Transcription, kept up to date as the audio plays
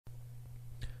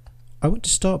I want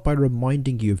to start by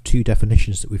reminding you of two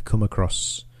definitions that we've come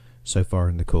across so far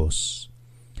in the course.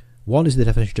 One is the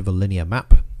definition of a linear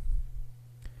map, and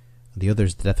the other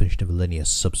is the definition of a linear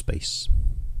subspace.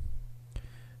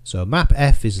 So a map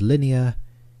F is linear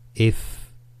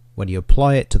if, when you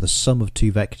apply it to the sum of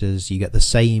two vectors, you get the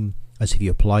same as if you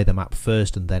apply the map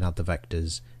first and then add the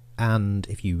vectors, and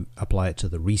if you apply it to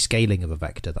the rescaling of a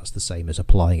vector, that's the same as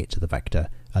applying it to the vector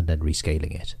and then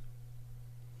rescaling it.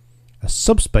 A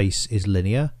subspace is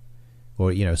linear,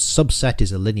 or a subset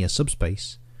is a linear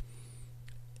subspace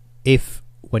if,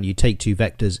 when you take two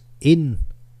vectors in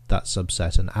that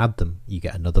subset and add them, you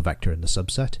get another vector in the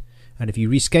subset, and if you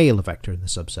rescale a vector in the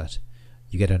subset,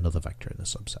 you get another vector in the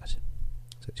subset.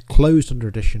 So it's closed under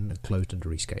addition and closed under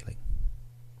rescaling.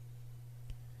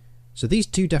 So these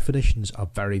two definitions are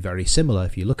very, very similar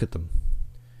if you look at them.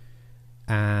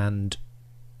 And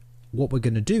what we're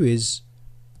going to do is,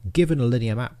 given a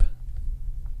linear map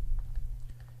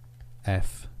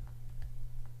F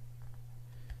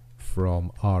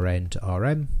from Rn to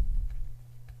Rm,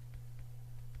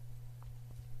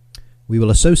 we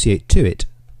will associate to it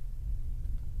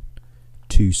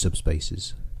two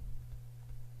subspaces.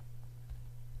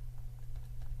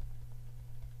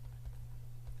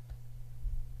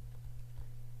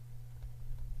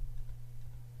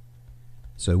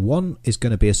 So one is going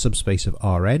to be a subspace of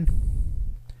Rn,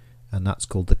 and that's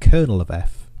called the kernel of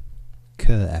F,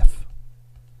 ker F.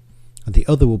 And the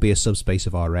other will be a subspace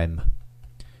of Rm.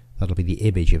 That'll be the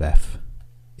image of F,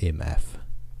 im F.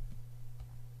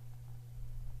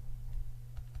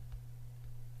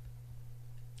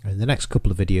 In the next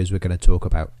couple of videos we're going to talk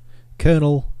about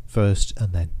kernel first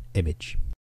and then image.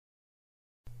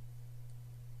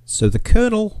 So the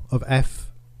kernel of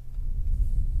F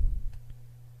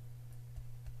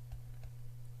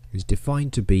is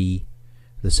defined to be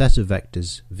the set of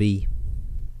vectors v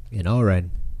in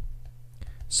Rn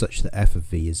such that f of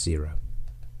v is 0.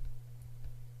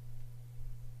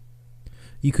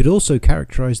 You could also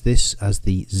characterize this as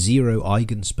the zero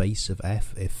eigenspace of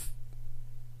f if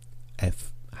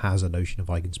f has a notion of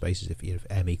eigenspaces, if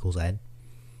m equals n.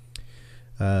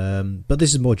 But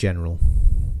this is more general,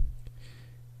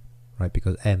 right?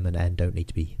 Because m and n don't need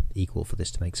to be equal for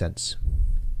this to make sense.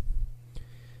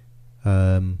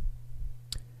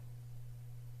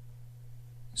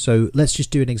 So let's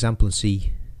just do an example and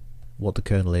see what the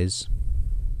kernel is.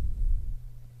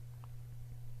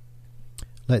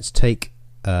 Let's take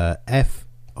f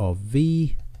of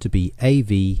v to be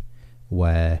AV,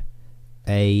 where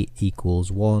a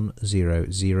equals 1,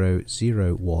 0, 0,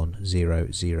 0, 1,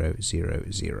 0, 0, 0,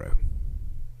 0.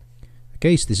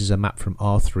 Okay, so this is a map from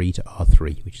R3 to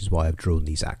R3, which is why I've drawn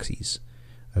these axes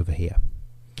over here.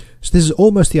 So this is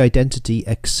almost the identity,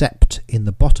 except in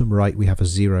the bottom right we have a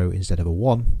 0 instead of a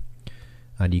 1,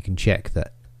 and you can check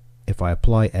that if I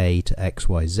apply a to x,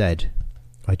 y, z,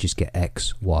 I just get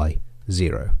x, y,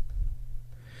 0.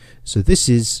 So this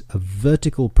is a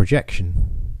vertical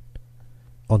projection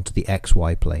onto the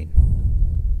xy plane.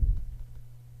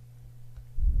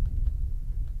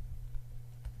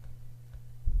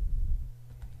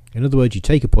 In other words, you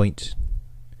take a point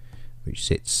which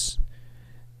sits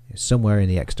somewhere in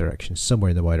the x direction, somewhere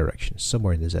in the y direction,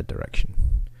 somewhere in the z direction,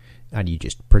 and you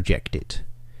just project it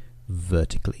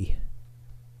vertically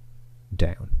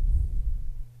down.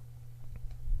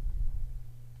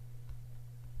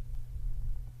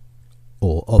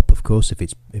 Or up, of course, if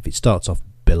it starts off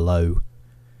below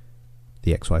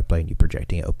the xy plane, you're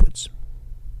projecting it upwards.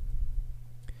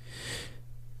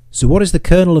 So what is the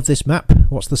kernel of this map?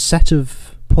 What's the set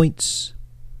of points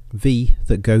v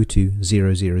that go to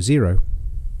 0, 0, 0?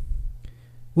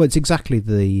 Well, it's exactly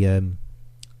the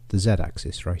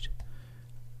z-axis, right?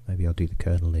 Maybe I'll do the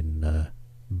kernel in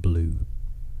blue.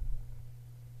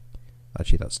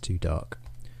 Actually, that's too dark.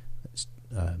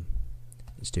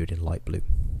 Let's do it in light blue.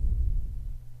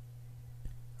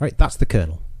 Right, that's the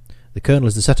kernel. The kernel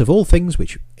is the set of all things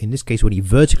which, in this case, when you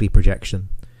vertically project them,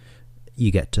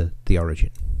 you get to the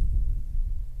origin.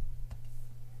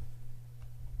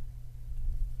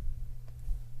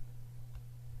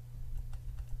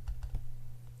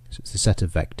 So it's the set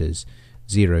of vectors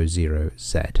 0, 0,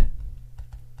 z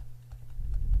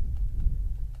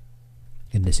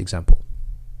in this example.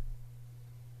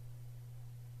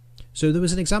 So there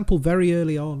was an example very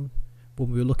early on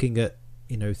when we were looking at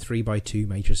 3x2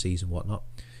 matrices and whatnot,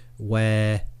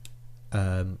 where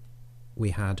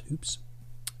we had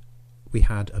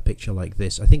a picture like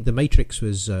this. I think the matrix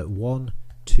was 1,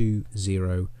 2,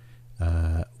 0,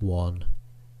 1.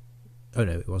 Oh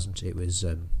no, it wasn't. It was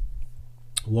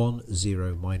 1,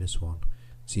 0, minus 1,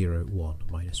 0, 1,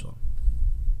 minus 1.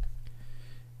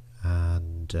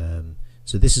 And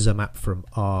So this is a map from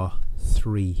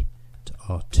R3 to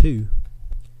R2,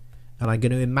 and I'm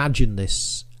going to imagine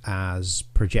this as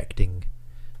projecting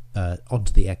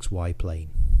onto the XY plane.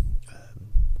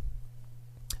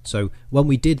 So when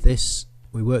we did this,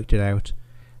 we worked it out,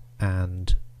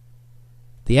 and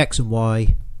the X and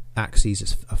Y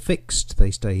axes are fixed,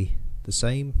 they stay the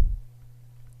same,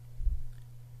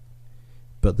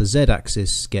 but the Z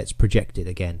axis gets projected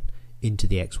again into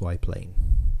the XY plane.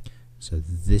 So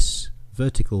this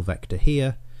vertical vector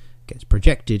here gets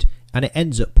projected, and it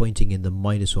ends up pointing in the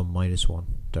 -1, -1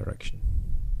 direction.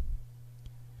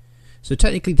 So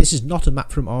technically this is not a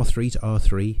map from R3 to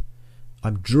R3.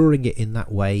 I'm drawing it in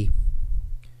that way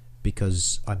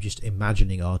because I'm just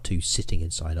imagining R2 sitting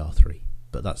inside R3,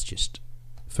 but that's just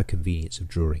for convenience of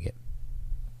drawing it.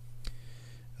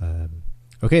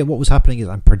 Okay, and what was happening is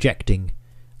I'm projecting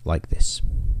like this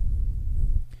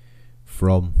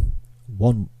from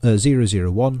 0,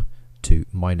 0, 1 to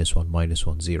 -1,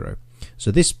 -1, 0.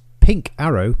 So this pink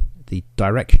arrow, the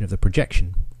direction of the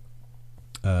projection,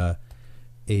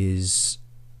 is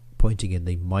pointing in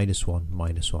the -1,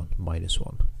 -1,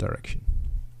 -1 direction.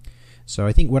 So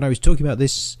I think when I was talking about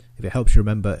this, if it helps you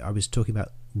remember, I was talking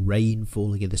about rain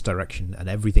falling in this direction, and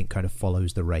everything kind of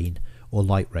follows the rain or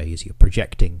light rays. You're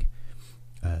projecting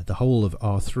the whole of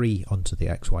R3 onto the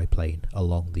XY plane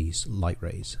along these light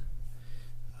rays.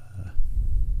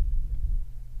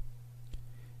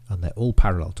 And they're all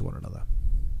parallel to one another.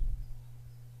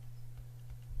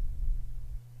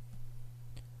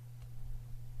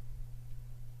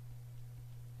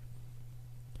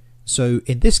 So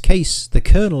in this case, the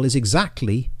kernel is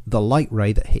exactly the light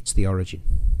ray that hits the origin.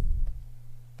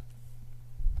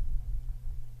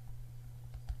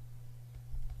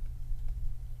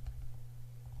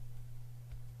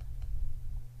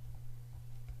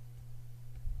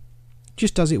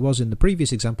 Just as it was in the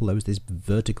previous example, there was this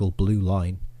vertical blue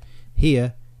line.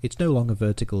 Here, it's no longer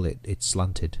vertical, it's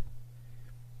slanted.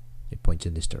 It points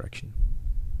in this direction.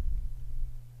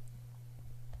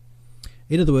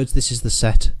 In other words, this is the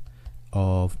set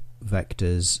of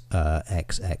vectors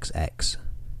x, x, x.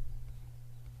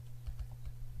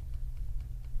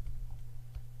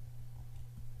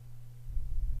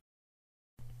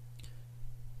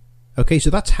 Okay, so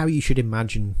that's how you should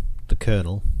imagine the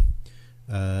kernel.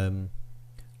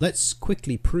 Let's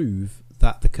quickly prove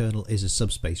that the kernel is a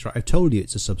subspace. Right, I've told you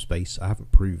it's a subspace. I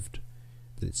haven't proved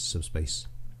that it's a subspace.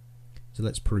 So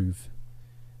let's prove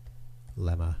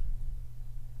lemma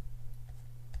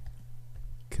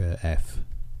Kerf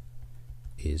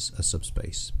is a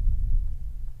subspace.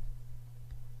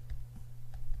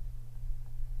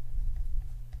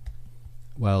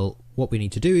 Well, what we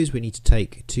need to do is we need to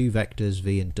take two vectors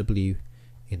v and w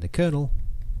in the kernel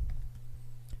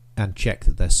and check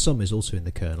that their sum is also in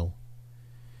the kernel.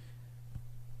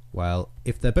 Well,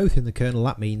 if they're both in the kernel,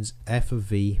 that means f of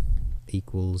v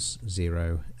equals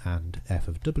 0 and f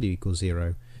of w equals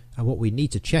 0. And what we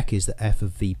need to check is that f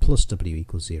of v plus w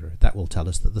equals 0. That will tell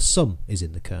us that the sum is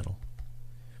in the kernel.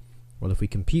 Well, if we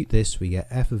compute this, we get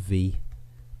f of v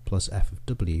plus f of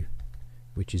w,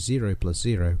 which is 0 plus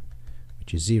 0,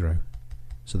 which is 0.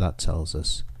 So that tells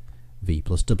us v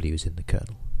plus w is in the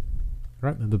kernel.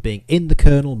 Right? Remember, being in the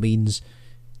kernel means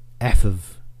f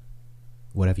of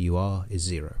whatever you are is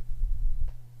 0.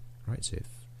 Right? So if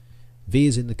v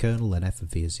is in the kernel, then f of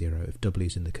v is 0. If w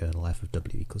is in the kernel, f of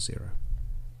w equals 0.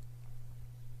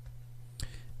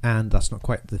 And that's not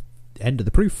quite the end of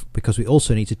the proof, because we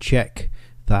also need to check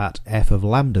that f of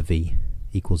lambda v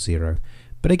equals 0.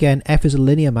 But again, f is a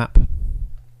linear map,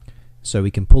 so we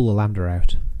can pull the lambda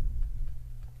out.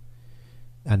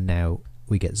 And now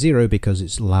we get 0 because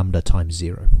it's lambda times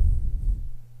 0.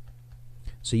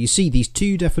 So you see these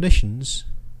two definitions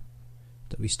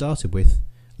that we started with,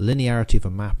 linearity of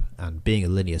a map and being a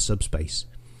linear subspace,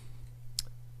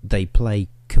 they play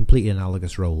completely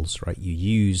analogous roles, right? You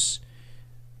use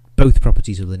both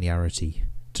properties of linearity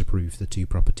to prove the two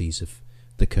properties of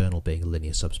the kernel being a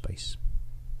linear subspace.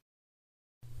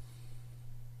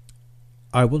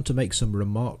 I want to make some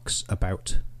remarks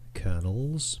about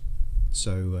kernels.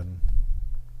 So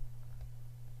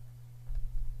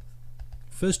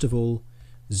first of all,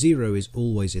 0 is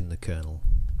always in the kernel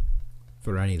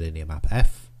for any linear map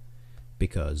f,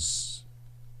 because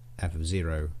f of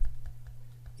 0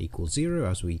 equals 0,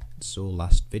 as we saw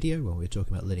last video when we were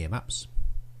talking about linear maps.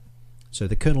 So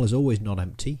the kernel is always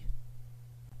non-empty.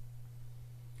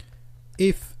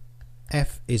 If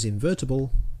f is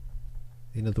invertible,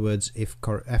 in other words, if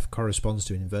f corresponds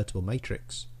to an invertible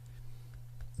matrix,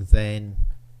 then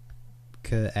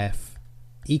Kerf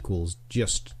equals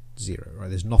just 0. Right?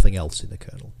 There's nothing else in the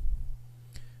kernel.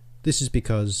 This is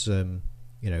because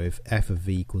You know, if f of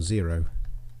v equals 0,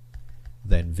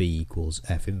 then v equals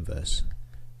f inverse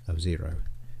of 0,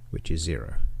 which is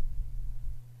 0.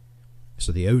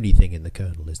 So the only thing in the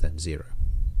kernel is then 0.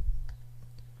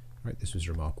 Right, this was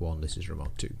remark 1, this is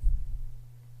remark 2.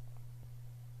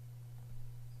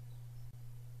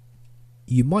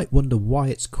 You might wonder why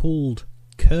it's called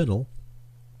kernel.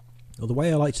 Well, the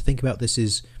way I like to think about this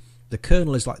is the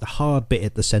kernel is like the hard bit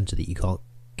at the centre that you can't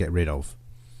get rid of,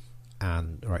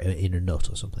 and right in a nut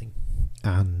or something.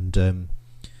 And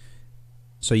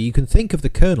so you can think of the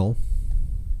kernel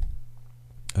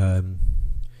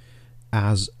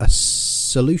as a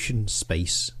solution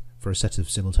space for a set of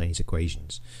simultaneous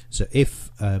equations. So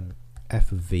if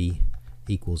f of v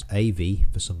equals av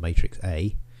for some matrix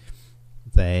A,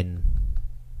 then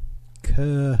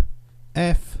Ker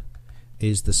f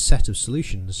is the set of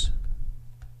solutions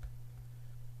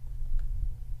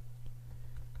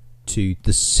to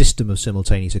the system of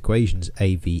simultaneous equations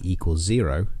av equals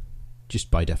 0,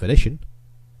 just by definition.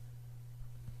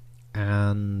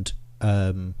 And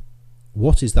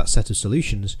what is that set of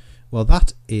solutions? Well,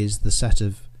 that is the set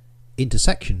of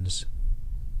intersections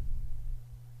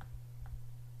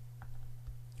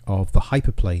of the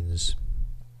hyperplanes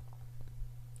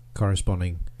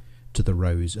corresponding to the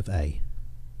rows of A.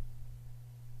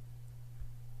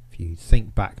 If you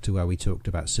think back to where we talked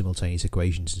about simultaneous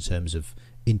equations in terms of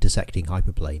intersecting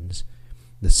hyperplanes,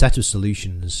 the set of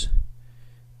solutions,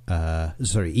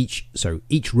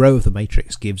 each row of the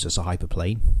matrix gives us a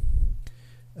hyperplane,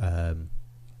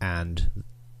 and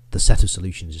the set of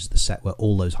solutions is the set where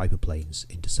all those hyperplanes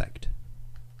intersect.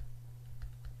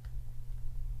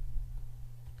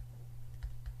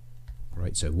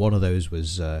 Right, so one of those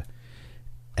was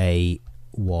A1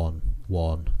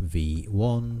 1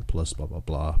 V1 plus blah blah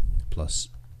blah plus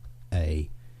A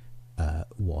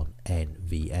 1 n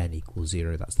Vn equals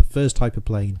 0. That's the first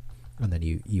hyperplane, and then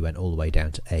you went all the way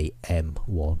down to A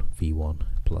m1 V1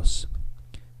 plus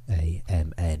A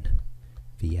mn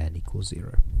Vn equals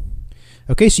 0.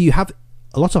 Okay, so you have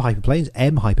a lot of hyperplanes,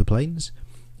 m hyperplanes,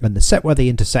 and the set where they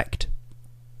intersect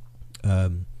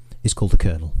is called the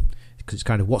kernel, because it's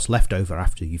kind of what's left over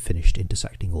after you've finished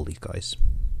intersecting all these guys.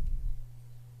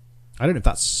 I don't know if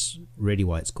that's really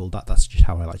why it's called that, that's just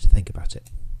how I like to think about it.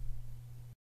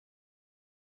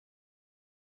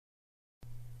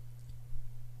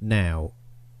 Now,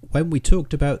 when we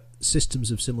talked about systems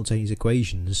of simultaneous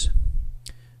equations,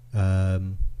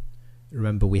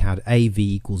 remember we had AV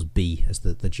equals B as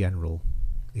the general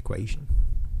equation.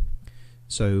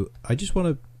 So I just want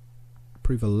to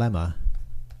prove a lemma.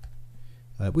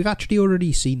 We've actually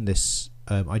already seen this.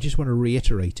 I just want to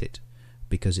reiterate it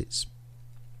because it's,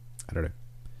 I don't know,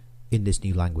 in this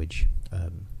new language.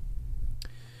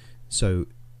 So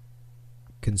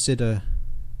consider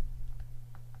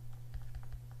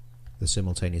the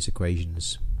simultaneous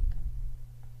equations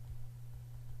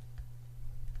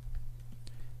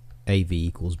AV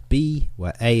equals B,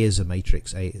 where A is a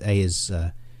matrix, A is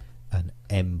an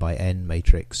m by n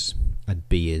matrix, and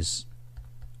B is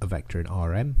a vector in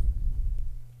Rm.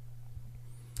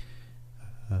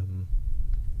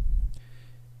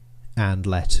 And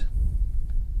let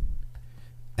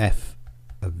f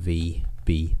of v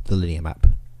be the linear map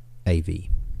AV.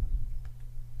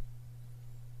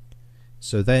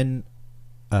 So then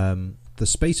the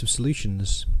space of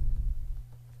solutions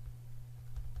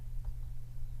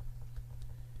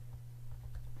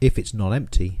if it's not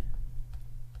empty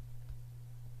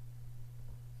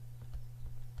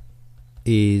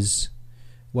is,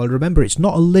 well, remember it's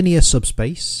not a linear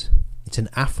subspace, it's an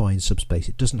affine subspace.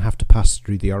 It doesn't have to pass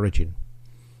through the origin.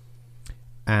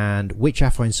 And which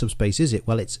affine subspace is it?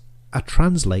 Well, it's a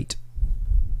translate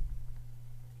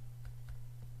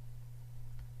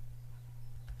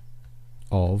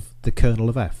of the kernel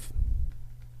of f.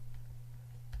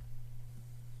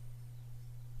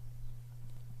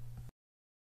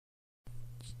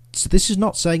 So this is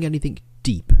not saying anything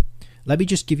deep. Let me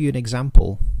just give you an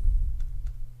example.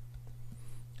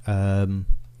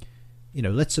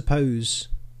 Let's suppose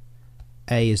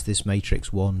A is this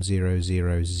matrix 1 0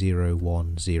 0 0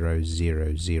 1 0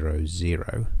 0 0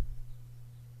 0.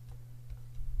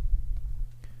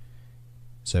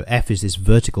 So f is this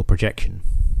vertical projection.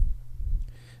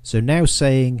 So now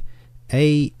saying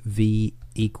AV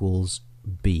equals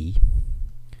B,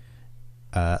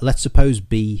 let's suppose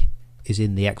B is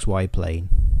in the xy plane,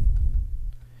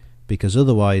 because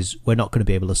otherwise we're not going to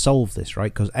be able to solve this,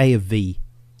 right? Because A of V,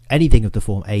 anything of the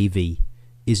form AV,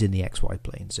 is in the xy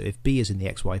plane. So if B is in the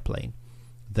xy plane,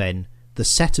 then the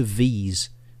set of V's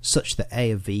such that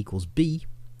A of V equals B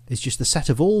is just the set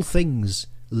of all things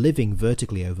living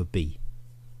vertically over B.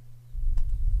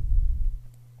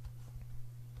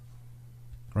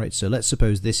 Right, so let's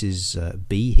suppose this is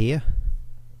B here.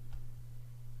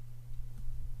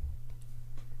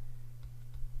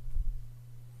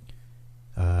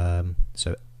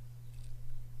 So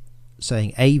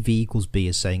saying AV equals B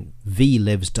is saying V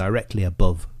lives directly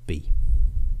above B.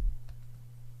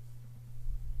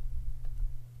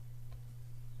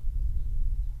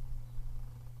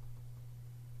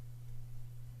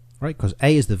 Right, because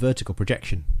A is the vertical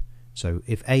projection. So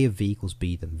if A of V equals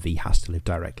B, then V has to live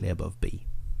directly above B.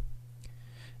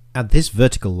 And this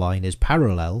vertical line is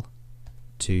parallel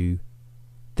to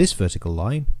this vertical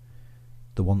line,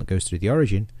 the one that goes through the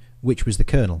origin, which was the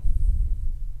kernel.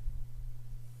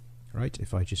 Right,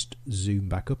 if I just zoom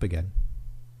back up again,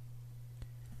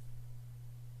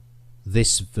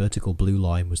 this vertical blue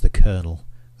line was the kernel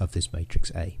of this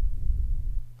matrix A.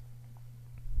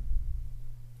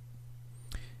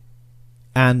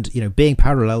 And, you know, being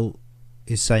parallel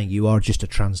is saying you are just a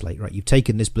translate, right? You've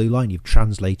taken this blue line, you've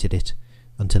translated it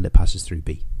until it passes through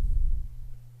B.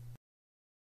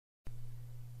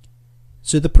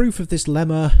 So the proof of this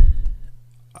lemma,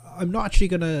 I'm not actually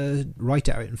going to write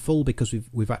it out in full because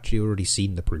we've actually already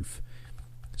seen the proof.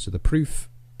 So the proof,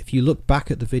 if you look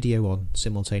back at the video on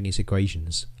simultaneous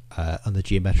equations and the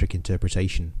geometric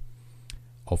interpretation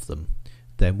of them,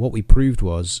 then what we proved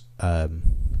was,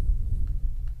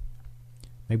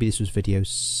 maybe this was video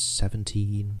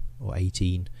 17 or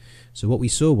 18. So what we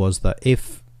saw was that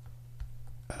if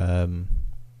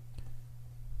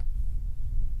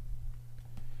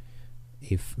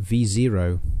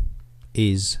V0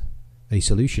 is a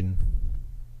solution,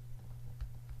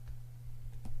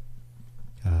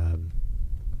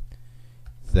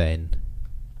 then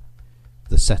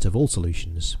the set of all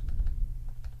solutions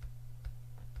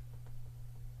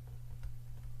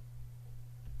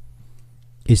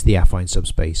is the affine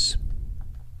subspace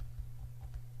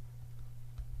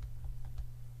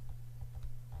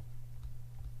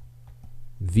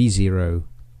V0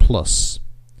 plus,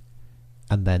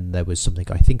 and then there was something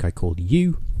I think I called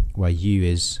U, where U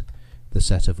is the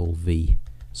set of all V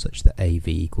such that AV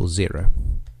equals 0.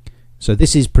 So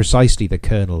this is precisely the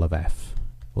kernel of F,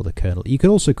 or the kernel. You could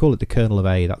also call it the kernel of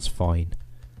A, that's fine.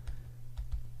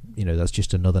 You know, that's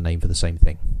just another name for the same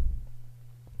thing.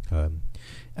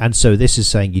 And so this is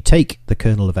saying you take the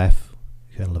kernel of F,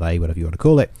 kernel of A, whatever you want to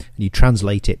call it, and you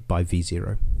translate it by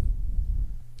V0.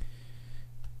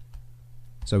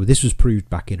 So this was proved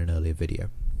back in an earlier video.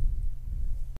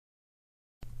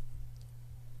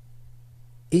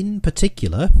 In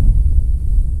particular,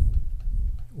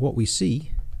 what we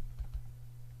see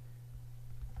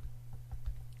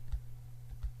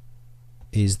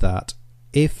is that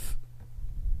if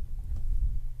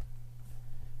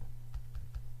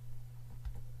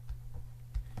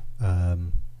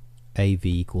AV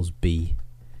equals B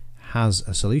has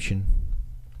a solution,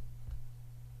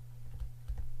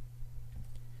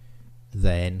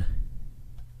 then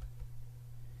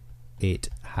it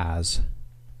has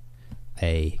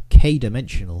a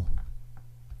k-dimensional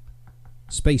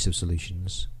space of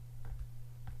solutions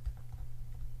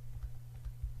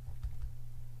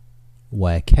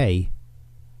where k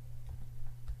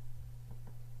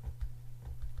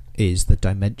is the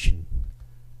dimension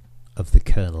of the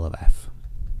kernel of F.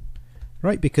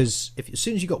 Right, because as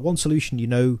soon as you've got one solution, you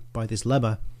know by this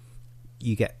lemma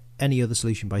you get any other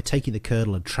solution by taking the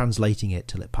kernel and translating it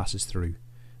till it passes through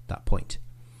that point.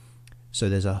 So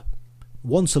there's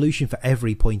one solution for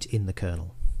every point in the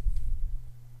kernel.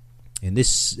 In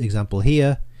this example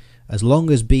here, as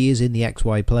long as B is in the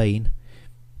xy plane,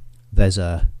 there's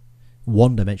a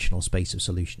one-dimensional space of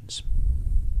solutions.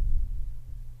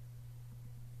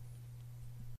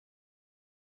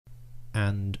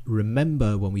 And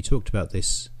remember when we talked about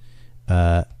this,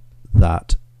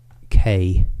 that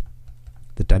K,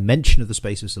 the dimension of the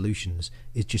space of solutions,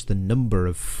 is just the number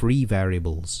of free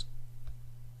variables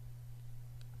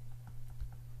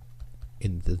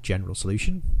in the general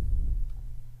solution.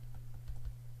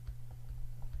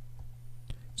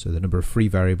 So the number of free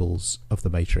variables of the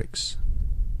matrix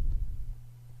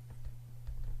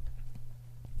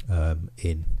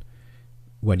in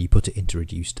when you put it into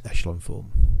reduced echelon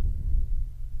form.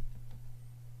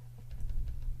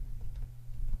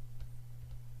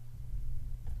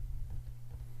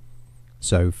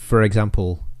 So for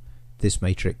example, this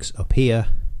matrix up here,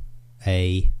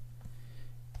 A,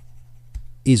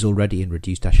 is already in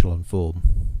reduced echelon form,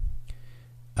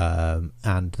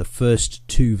 and the first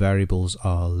two variables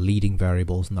are leading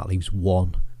variables, and that leaves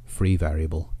one free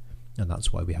variable, and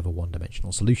that's why we have a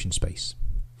one-dimensional solution space.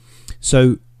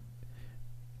 So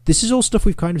this is all stuff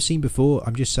we've kind of seen before.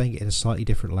 I'm just saying it in a slightly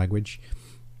different language.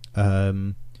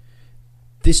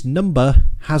 This number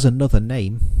has another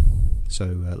name, So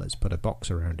let's put a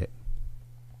box around it.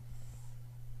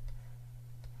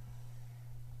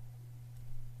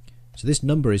 So this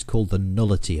number is called the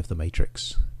nullity of the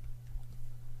matrix.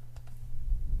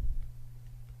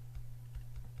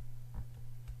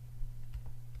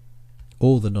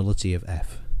 Or the nullity of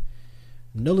F.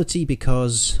 Nullity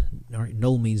because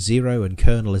null means 0 and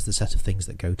kernel is the set of things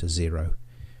that go to 0.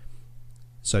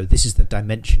 So this is the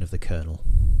dimension of the kernel.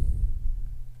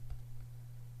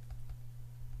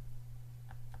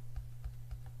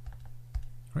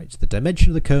 Right, so the dimension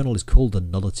of the kernel is called the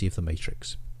nullity of the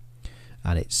matrix.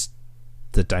 And it's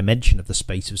the dimension of the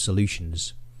space of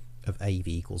solutions of A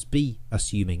v equals B,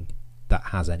 assuming that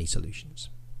has any solutions.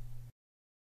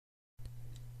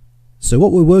 So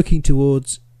what we're working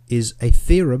towards is a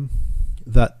theorem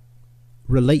that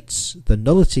relates the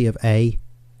nullity of A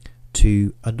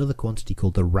to another quantity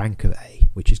called the rank of A,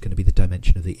 which is going to be the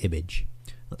dimension of the image.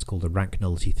 That's called the rank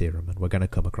nullity theorem, and we're going to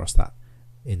come across that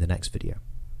in the next video.